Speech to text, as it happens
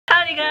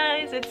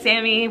guys, it's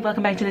Sammy.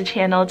 Welcome back to the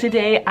channel.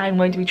 Today I'm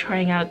going to be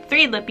trying out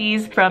 3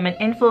 lippies from an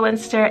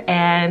Influenster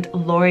and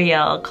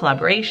L'Oreal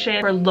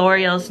collaboration for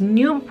L'Oreal's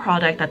new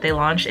product that they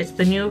launched. It's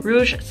the new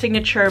Rouge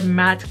Signature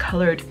Matte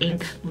Colored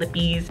Ink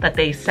lippies that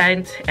they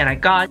sent and I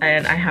got,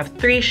 and I have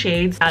 3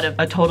 shades out of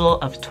a total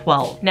of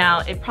 12. Now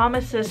it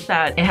promises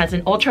that it has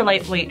an ultra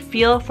lightweight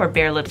feel for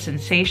bare lip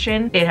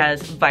sensation. It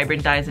has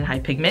vibrant dyes and high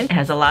pigment. It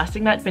has a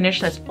lasting matte finish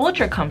that's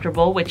ultra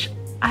comfortable, which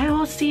I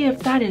will see if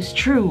that is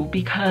true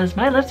because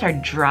my lips are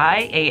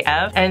dry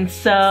AF, and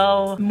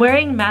so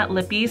wearing matte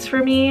lippies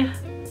for me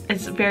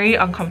is very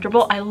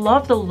uncomfortable. I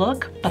love the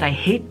look, but I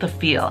hate the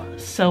feel.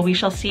 So we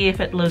shall see if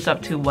it lives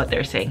up to what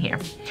they're saying here.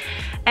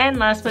 And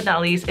last but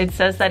not least, it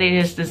says that it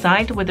is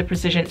designed with a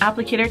precision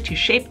applicator to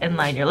shape and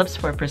line your lips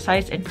for a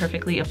precise and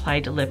perfectly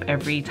applied lip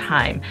every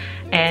time.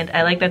 And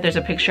I like that there's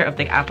a picture of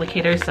the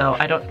applicator, so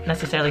I don't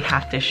necessarily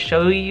have to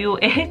show you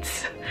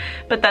it,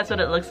 but that's what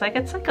it looks like.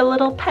 It's like a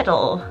little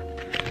petal.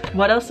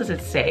 What else does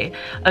it say?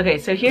 Okay,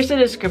 so here's the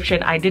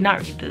description. I did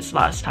not read this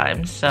last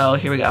time, so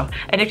here we go.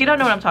 And if you don't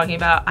know what I'm talking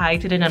about, I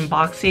did an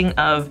unboxing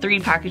of 3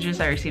 packages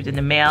I received in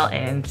the mail,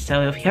 and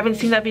so if you haven't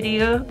seen that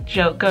video,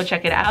 go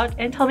check it out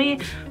and tell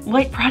me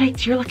what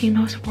product you're looking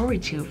most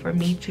forward to for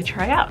me to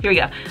try out. Here we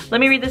go.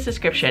 Let me read this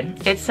description.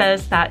 It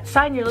says that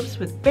sign your lips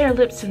with bare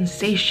lip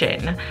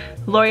sensation.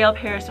 L'Oreal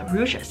pairs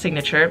Rouge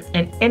Signature,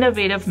 an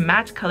innovative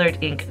matte colored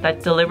ink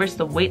that delivers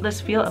the weightless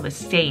feel of a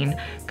stain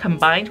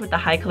combined with the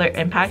high color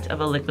impact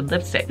of a liquid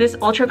lipstick. This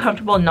ultra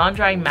comfortable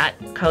non-drying matte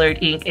colored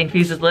ink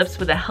infuses lips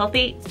with a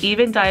healthy,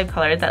 even dye of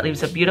color that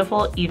leaves a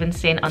beautiful, even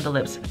stain on the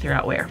lips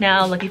throughout wear.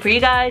 Now, lucky for you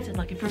guys and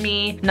lucky for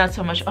me, not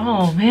so much.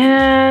 Oh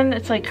man,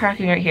 it's like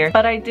cracking right here.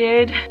 But I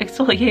did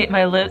exfoliate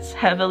my lips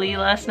heavily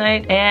last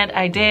night, and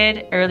I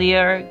did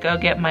earlier go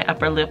get my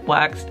upper lip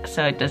waxed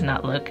so it does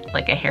not look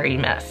like a hairy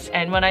mess.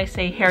 And when I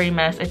say hairy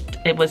mess,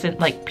 it wasn't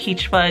like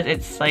peach fuzz,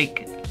 it's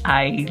like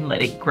I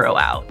let it grow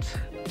out.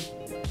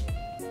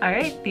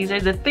 Alright, these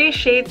are the 3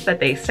 shades that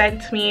they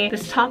sent me.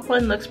 This top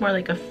one looks more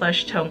like a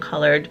flesh tone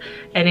colored,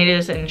 and it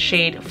is in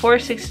shade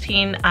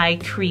 416 I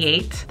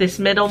Create. This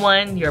middle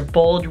one, your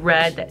bold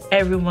red that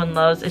everyone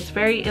loves.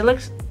 It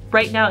looks,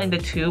 right now in the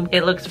tube,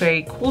 it looks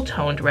very cool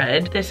toned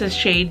red. This is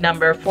shade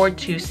number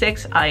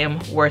 426 I Am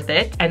Worth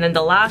It. And then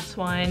the last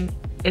one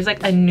is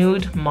like a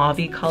nude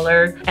mauve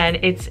color, and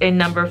it's in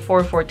number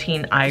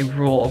 414 I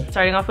Rule.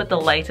 Starting off with the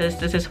lightest,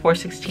 this is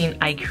 416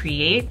 I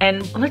Create.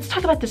 And let's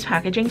talk about this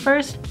packaging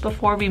first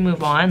before we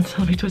move on. So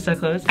let me twist that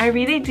close. I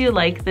really do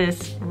like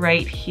this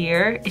right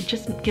here. It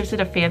just gives it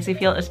a fancy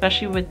feel,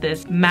 especially with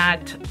this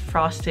matte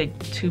frosted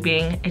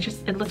tubing.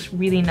 It looks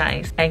really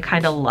nice and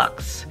kind of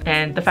luxe.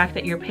 And the fact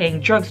that you're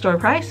paying drugstore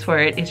price for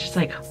it is just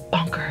like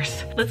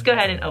bonkers. Let's go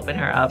ahead and open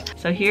her up.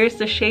 So here's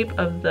the shape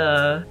of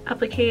the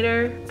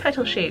applicator,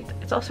 petal shaped.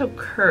 It's also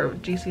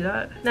curved. Do you see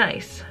that?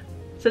 Nice.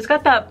 So it's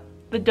got that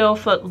the doe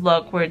foot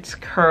look where it's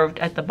curved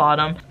at the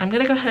bottom. I'm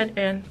gonna go ahead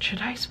and, should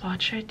I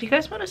swatch it? Do you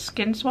guys want a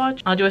skin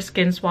swatch? I'll do a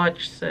skin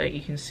swatch so that you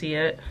can see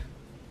it.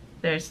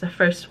 There's the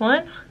first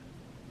one.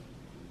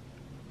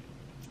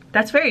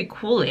 That's very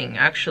cooling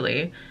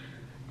actually.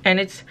 And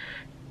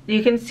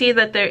you can see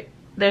that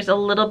there's a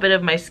little bit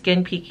of my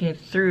skin peeking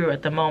through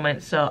at the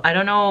moment. So I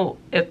don't know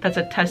if that's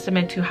a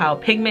testament to how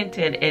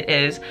pigmented it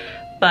is,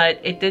 but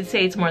it did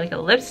say it's more like a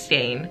lip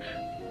stain,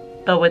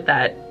 but with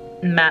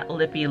that matte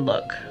lippy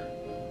look.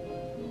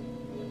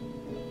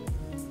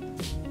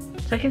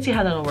 So I can see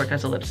how that'll work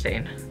as a lip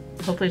stain.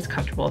 Hopefully it's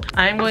comfortable.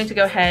 I'm going to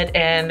go ahead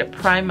and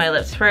prime my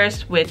lips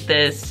first with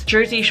this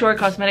Jersey Shore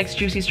Cosmetics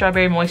Juicy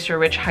Strawberry Moisture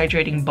Rich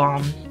Hydrating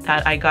Balm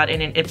that I got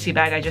in an Ipsy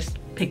bag. I just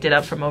picked it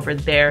up from over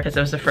there because it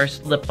was the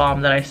first lip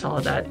balm that I saw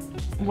that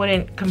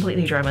wouldn't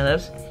completely dry my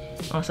lips.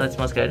 Also, it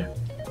smells good.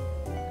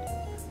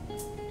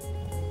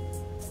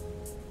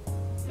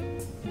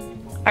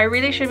 I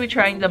really should be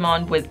trying them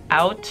on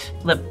without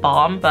lip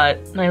balm,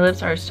 but my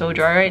lips are so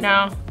dry right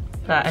now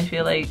that I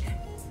feel like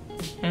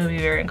it would be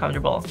very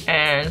uncomfortable.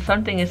 And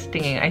something is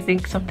stinging. I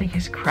think something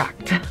is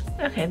cracked.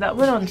 Okay, that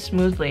went on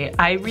smoothly.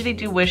 I really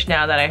do wish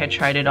now that I had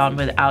tried it on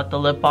without the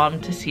lip balm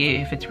to see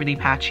if it's really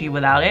patchy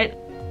without it.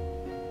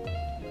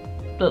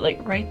 But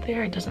like right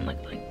there, it doesn't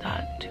look like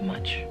that too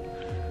much.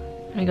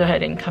 Let me go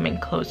ahead and come in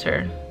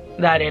closer.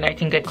 That in, I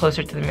can get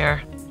closer to the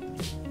mirror.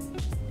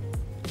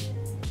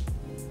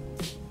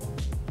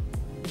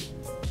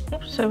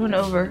 Oops, I went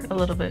over a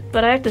little bit.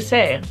 But I have to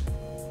say,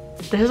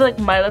 this is like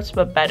my lips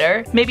but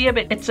better. Maybe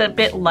it's a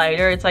bit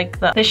lighter. It's like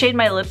the shade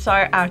my lips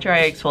are after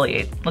I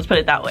exfoliate. Let's put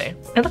it that way.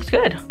 It looks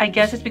good. I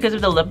guess it's because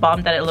of the lip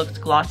balm that it looks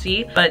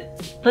glossy,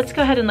 but let's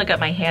go ahead and look at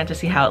my hand to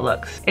see how it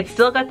looks. It's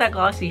still got that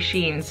glossy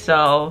sheen,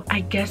 so I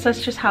guess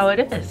that's just how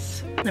it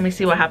is. Let me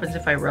see what happens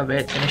if I rub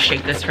it. I'm gonna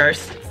shake this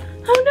first.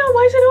 Oh no,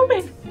 why is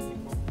it open?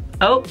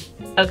 Oh,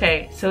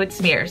 okay, so it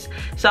smears.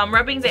 So I'm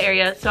rubbing the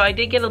area. So I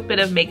did get a bit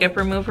of makeup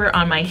remover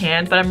on my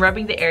hand, but I'm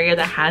rubbing the area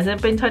that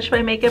hasn't been touched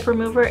by makeup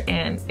remover,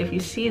 and if you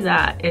see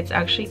that, it's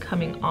actually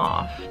coming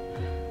off.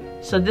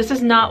 So this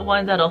is not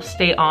one that'll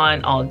stay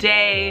on all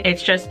day.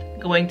 It's just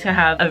going to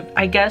have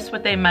I guess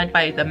what they meant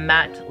by the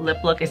matte lip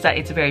look is that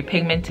it's very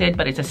pigmented,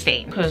 but it's a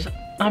stain. Because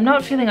I'm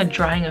not feeling a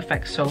drying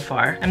effect so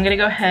far. I'm gonna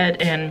go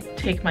ahead and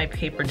take my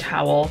paper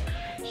towel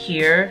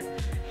here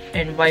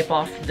and wipe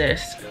off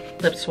this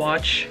lip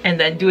swatch and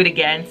then do it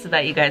again so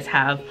that you guys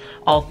have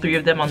all three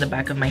of them on the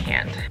back of my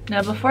hand.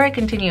 Now before I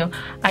continue,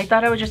 I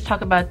thought I would just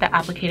talk about the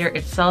applicator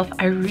itself.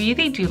 I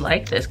really do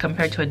like this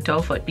compared to a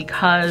doe foot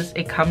because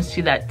it comes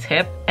to that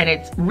tip, and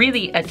it's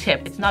really a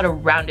tip. It's not a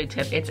rounded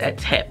tip, it's a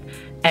tip.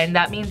 And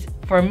that means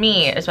for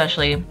me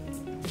especially,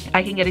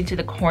 I can get into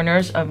the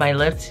corners of my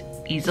lips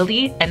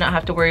easily and not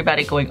have to worry about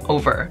it going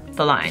over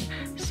the line.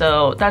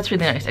 So that's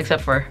really nice,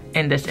 except for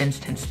in this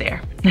instance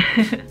there.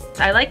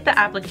 So I like the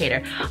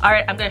applicator. All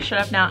right, I'm gonna shut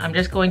up now. I'm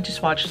just going to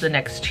swatch the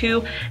next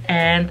two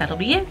and that'll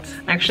be it.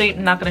 Actually,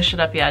 I'm not gonna shut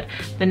up yet.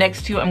 The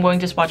next two I'm going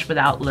to swatch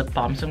without lip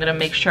balm. So I'm gonna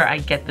make sure I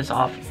get this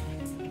off.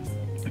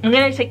 I'm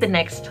gonna take the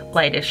next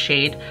lightest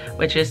shade,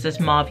 which is this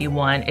mauve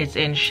one. It's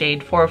in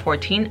shade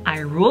 414, I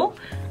Rule.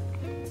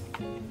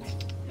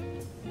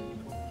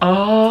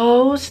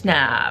 Oh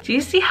snap. Do you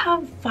see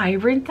how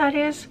vibrant that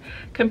is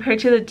compared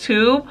to the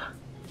tube?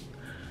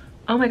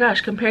 Oh my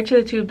gosh, compared to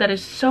the tube, that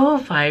is so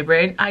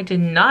vibrant. I did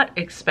not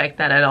expect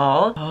that at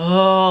all.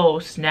 Oh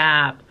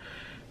snap.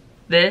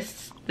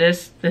 This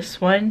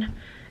one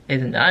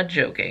is not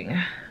joking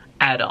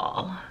at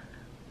all.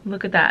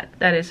 Look at that.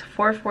 That is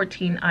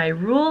 414 I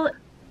Rule.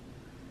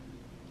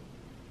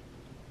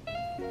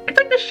 It's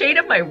like the shade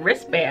of my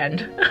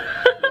wristband.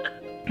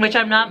 Which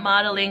I'm not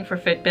modeling for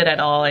Fitbit at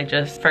all. I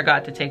just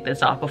forgot to take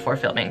this off before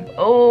filming.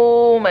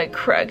 Oh, my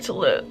cracked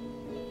lip.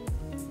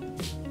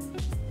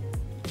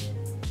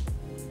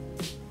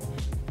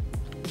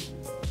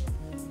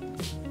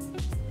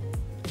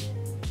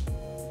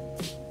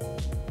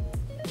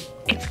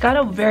 It's got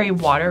a very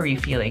watery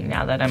feeling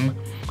now that I'm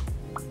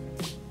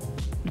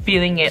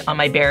feeling it on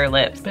my bare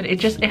lips, but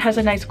it has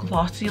a nice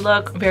glossy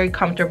look, very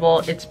comfortable.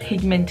 It's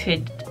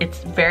pigmented,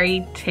 it's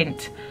very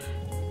tint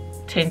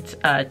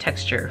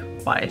texture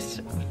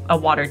wise, a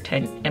water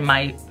tint in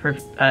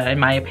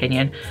my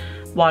opinion.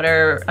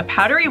 A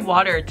powdery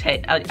water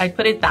tint, I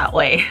put it that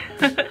way.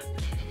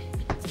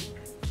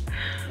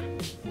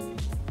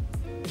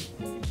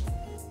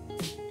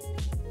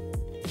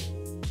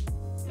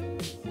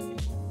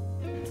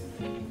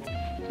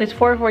 This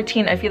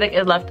 414, I feel like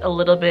it left a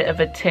little bit of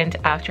a tint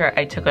after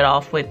I took it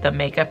off with the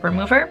makeup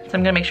remover. So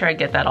I'm gonna make sure I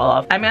get that all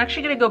off. I'm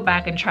actually gonna go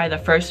back and try the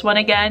first one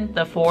again,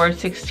 the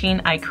 416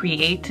 I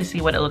Create, to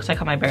see what it looks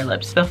like on my bare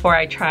lips before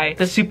I try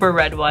the super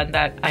red one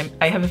that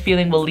I have a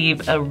feeling will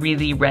leave a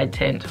really red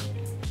tint.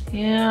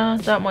 Yeah,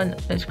 that one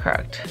is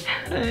cracked.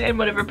 And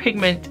whatever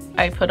pigment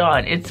I put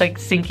on, it's like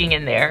sinking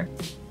in there.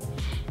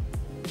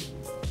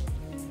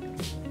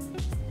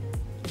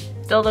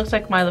 Still looks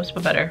like my lips,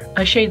 but better.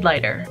 A shade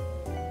lighter.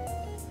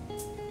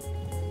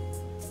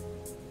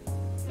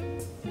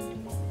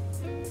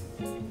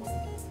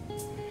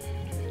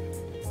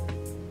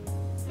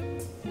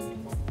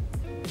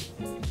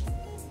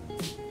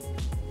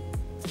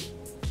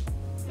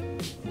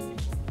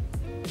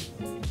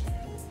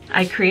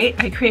 I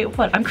create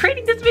what? I'm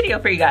creating this video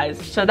for you guys.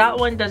 So that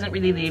one doesn't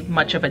really leave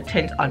much of a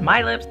tint on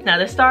my lips. Now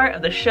the star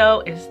of the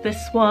show is this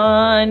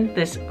one,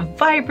 this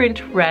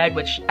vibrant red,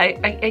 which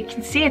I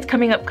can see it's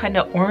coming up kind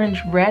of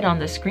orange red on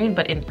the screen,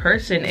 but in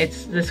person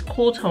it's this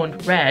cool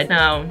toned red.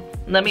 Now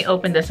let me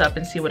open this up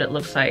and see what it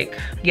looks like.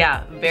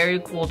 Yeah, very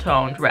cool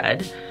toned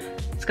red.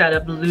 It's got a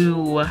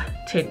blue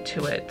tint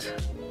to it.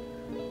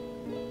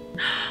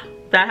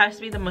 That has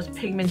to be the most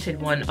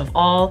pigmented one of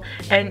all.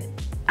 And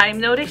I'm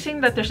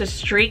noticing that there's a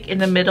streak in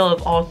the middle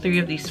of all three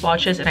of these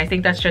swatches, and I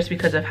think that's just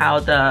because of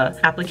how the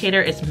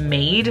applicator is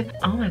made.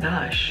 Oh my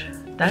gosh,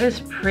 that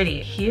is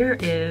pretty. Here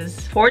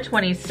is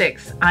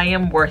 426, I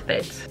Am Worth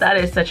It. That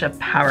is such a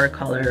power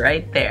color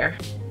right there.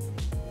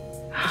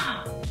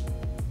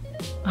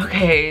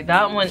 Okay,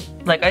 that one,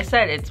 like I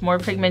said, it's more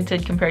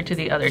pigmented compared to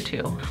the other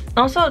two.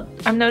 Also,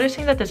 I'm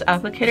noticing that this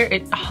applicator,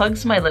 it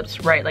hugs my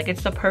lips right, like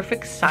it's the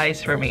perfect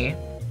size for me.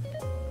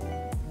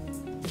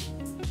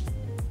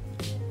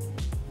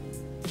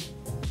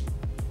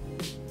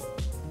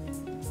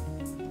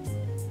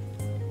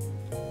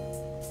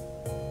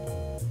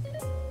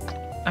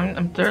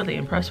 I'm thoroughly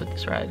impressed with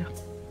this red.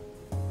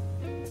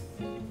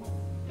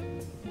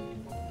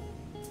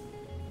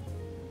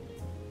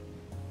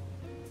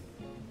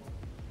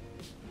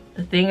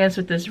 The thing is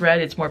with this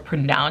red, it's more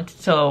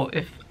pronounced, so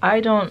if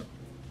I don't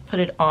put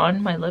it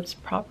on my lips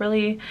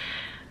properly,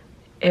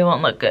 it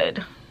won't look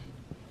good.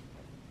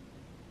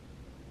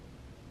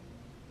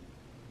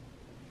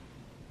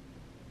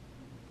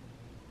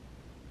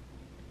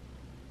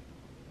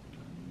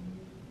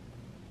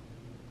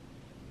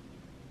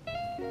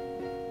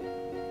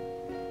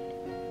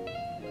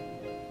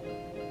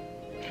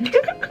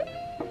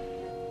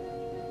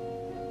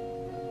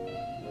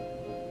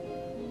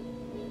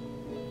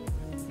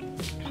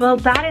 Well,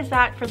 that is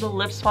that for the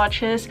lip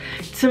swatches.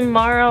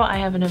 Tomorrow I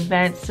have an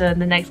event, so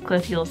the next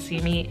clip you'll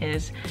see me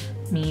is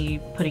me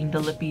putting the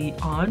lippy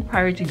on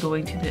prior to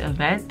going to the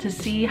event to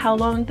see how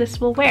long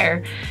this will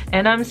wear.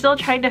 And I'm still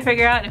trying to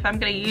figure out if I'm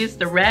gonna use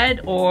the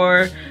red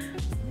or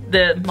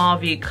the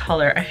mauve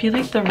color. I feel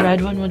like the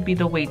red one would be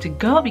the way to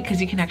go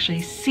because you can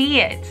actually see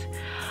it.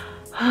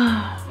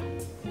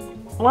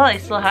 Well, I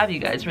still have you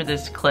guys for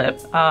this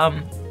clip.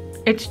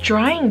 It's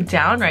drying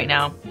down right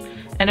now,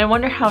 and I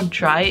wonder how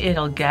dry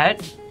it'll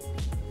get.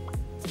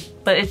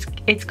 But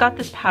it's got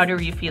this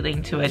powdery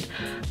feeling to it,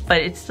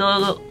 but it's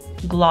still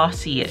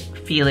glossy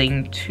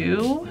feeling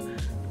too.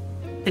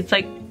 It's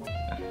like,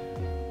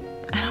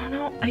 I don't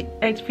know,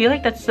 I feel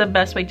like that's the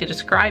best way to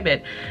describe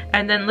it.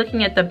 And then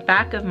looking at the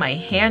back of my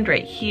hand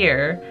right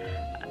here,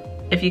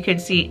 if you can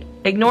see,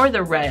 ignore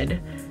the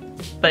red,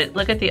 but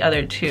look at the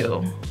other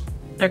two.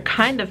 They're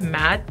kind of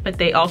matte, but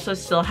they also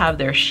still have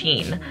their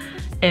sheen.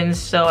 And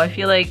so I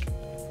feel like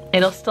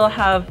it'll still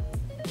have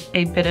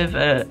a bit of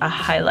a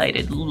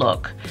highlighted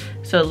look.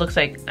 So it looks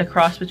like a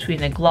cross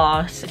between a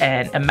gloss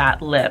and a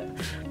matte lip,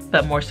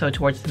 but more so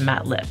towards the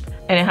matte lip.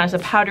 And it has a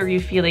powdery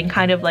feeling,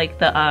 kind of like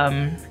the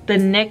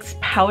NYX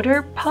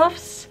powder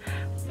puffs.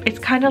 It's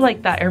kind of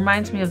like that, it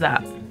reminds me of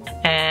that.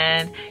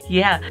 And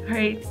yeah, all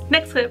right,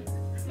 next clip.